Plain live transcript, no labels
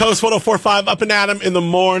Post 104.5 Up and Adam in the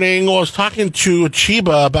morning. Well, I was talking to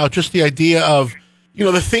Cheeba about just the idea of,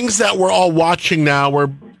 the things that we're all watching now where,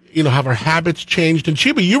 have our habits changed? And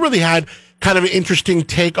Cheeba, you really had kind of an interesting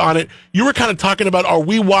take on it. You were kind of talking about, are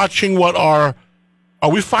we finding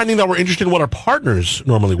that we're interested in what our partners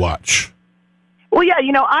normally watch? Well, yeah,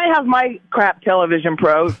 I have my crap television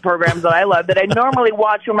programs that I love that I normally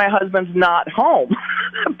watch when my husband's not home.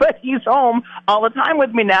 But he's home all the time with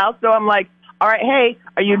me now, so I'm like, all right, hey,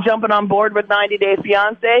 are you jumping on board with 90 Day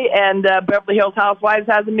Fiance? And Beverly Hills Housewives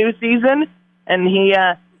has a new season, and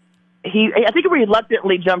I think he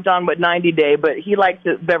reluctantly jumped on with 90 Day, but he likes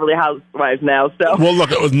Beverly Housewives now. So, well,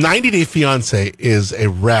 look, 90 Day Fiance is a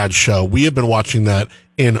rad show. We have been watching that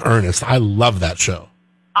in earnest. I love that show.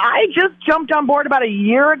 I just jumped on board about a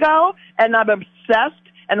year ago, and I'm obsessed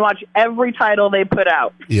and watch every title they put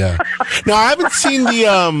out. Yeah. Now, I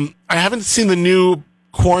haven't seen the new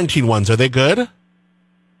quarantine ones. Are they good?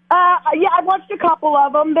 Yeah, I've watched a couple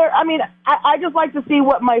of them. I just like to see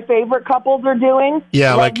what my favorite couples are doing.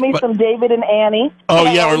 Yeah, like me some David and Annie. Oh,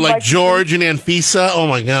 yeah, or like George and Anfisa. Oh,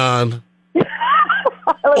 my God.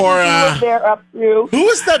 Or what they're up to. Who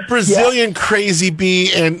is that Brazilian crazy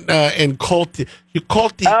bee and Colty?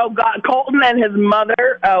 Oh, God, Colton and his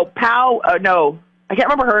mother. Oh, Pau. No, I can't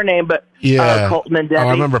remember her name, but Colton and Debbie. Oh,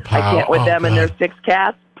 I remember Pau. I can't with them and their 6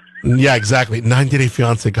 cats. Yeah, exactly. 90 Day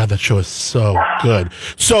Fiance. God, that show is so good.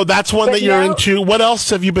 So that's one that you're into. What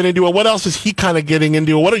else have you been into? What else is he kind of getting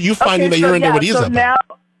into? What are you finding that you're into what he's about? Now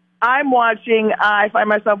I'm watching, I find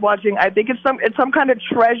myself watching, I think it's some kind of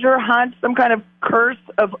treasure hunt, some kind of Curse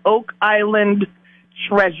of Oak Island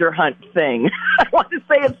treasure hunt thing. I want to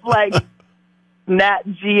say it's like Nat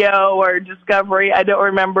Geo or Discovery. I don't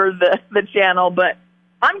remember the channel, but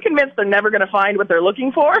I'm convinced they're never going to find what they're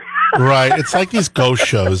looking for. Right. It's like these ghost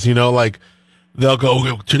shows, like they'll go,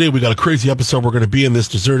 okay, today we got a crazy episode. We're going to be in this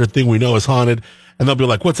deserted thing we know is haunted. And they'll be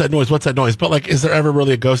like, what's that noise? What's that noise? But is there ever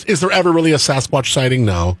really a ghost? Is there ever really a Sasquatch sighting?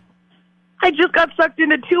 No. I just got sucked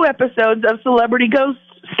into 2 episodes of celebrity ghost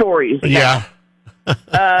stories. Yeah.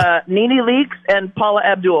 Nene Leakes and Paula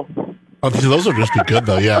Abdul. Oh, those will just be good,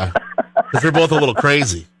 though, yeah. Because they're both a little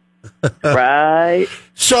crazy. Right.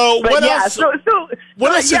 So but what yeah, else? So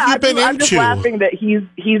what else have you been into? I'm just laughing that he's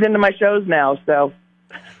into my shows now. So.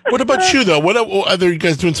 What about you though? What are you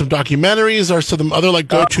guys doing? Some documentaries or some other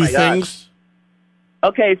go-to things?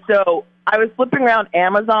 Okay, so I was flipping around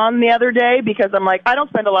Amazon the other day because I'm like, I don't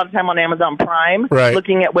spend a lot of time on Amazon Prime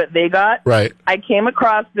looking at what they got. Right. I came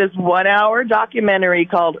across this 1-hour documentary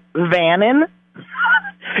called Vannin'.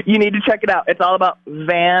 You need to check it out. It's all about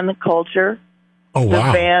van culture. Oh,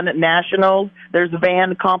 wow. There's van nationals. There's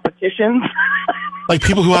van competitions. Like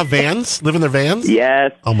people who have vans, live in their vans?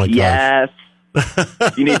 Yes. Oh, my gosh. Yes.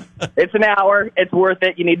 It's an hour. It's worth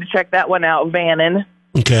it. You need to check that one out, Vannin'.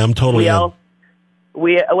 Okay, I'm totally in.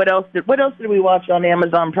 What else did we watch on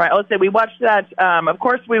Amazon Prime? Oh, we watched that. Of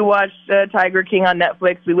course, we watched Tiger King on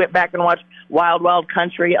Netflix. We went back and watched Wild Wild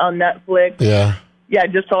Country on Netflix. Yeah. Yeah, I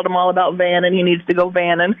just told him all about Vannin'. He needs to go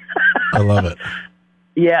Vannin'. I love it.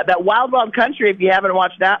 Yeah, that Wild Wild Country, if you haven't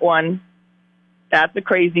watched that one, that's a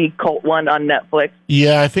crazy cult one on Netflix.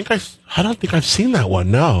 Yeah, I don't think I've seen that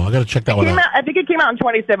one. No, I got to check that one out. I think it came out in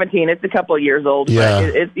 2017. It's a couple of years old. Yeah.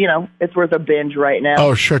 But it's worth a binge right now.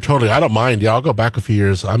 Oh, sure, totally. I don't mind. Yeah, I'll go back a few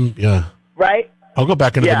years. Right? I'll go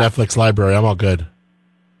back into the Netflix library. I'm all good.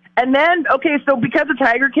 And then, so because of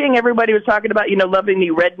Tiger King, everybody was talking about, loving the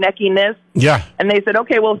redneckiness. Yeah. And they said,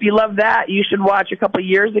 okay, well, if you love that, you should watch a couple of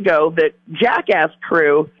years ago that Jackass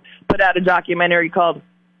crew put out a documentary called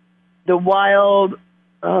The Wild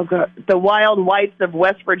Whites of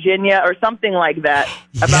West Virginia or something like that.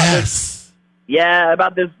 About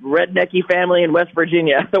this rednecky family in West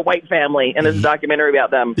Virginia, the White family, and there's a documentary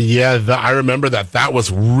about them. Yeah, I remember that. That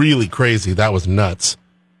was really crazy. That was nuts.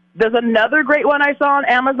 There's another great one I saw on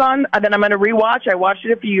Amazon that I'm going to rewatch. I watched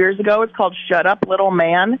it a few years ago. It's called Shut Up, Little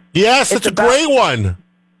Man. Yes, that's a great one.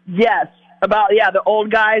 Yes, about the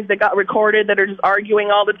old guys that got recorded that are just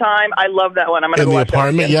arguing all the time. I love that one. I'm going to watch the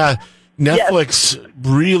apartment. Yeah, Netflix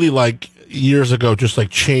really years ago just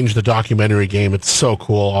changed the documentary game. It's so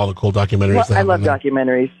cool. All the cool documentaries. Well, I love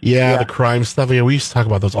documentaries. Yeah, the crime stuff. Yeah, we used to talk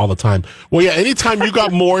about those all the time. Well, yeah, anytime you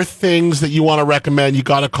got more things that you want to recommend, you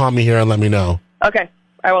got to call me here and let me know. Okay.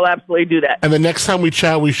 I will absolutely do that. And the next time we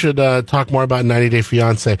chat, we should talk more about 90 Day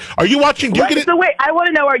Fiancé. Are you watching? So wait, I want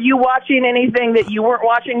to know: are you watching anything that you weren't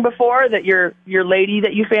watching before that your lady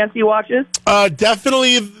that you fancy watches?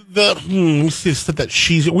 Definitely let me see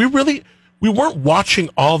that we weren't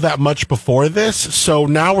watching all that much before this, so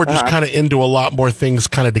now we're just kind of into a lot more things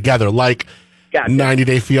kind of together. Like Gotcha. 90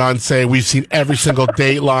 Day Fiance. We've seen every single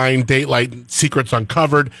Dateline Secrets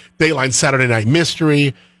Uncovered, Dateline Saturday Night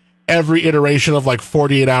Mystery, every iteration of like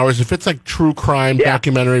 48 Hours. If it's like true crime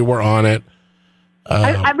documentary, we're on it.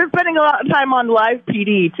 I've been spending a lot of time on Live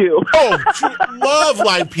PD, too. Love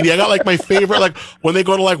Live PD. I got like my favorite, like when they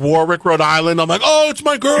go to like Warwick, Rhode Island, I'm like, oh, it's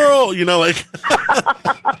my girl, you know, like.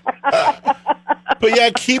 But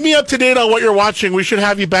yeah, keep me up to date on what you're watching. We should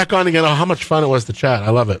have you back on again. Oh, how much fun it was to chat.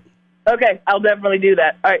 I love it. Okay, I'll definitely do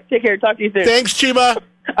that. All right, take care. Talk to you soon. Thanks, Cheeba.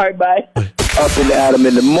 All right, bye. Up and Adam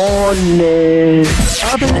in the morning.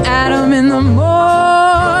 Up and Adam in the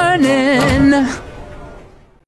morning.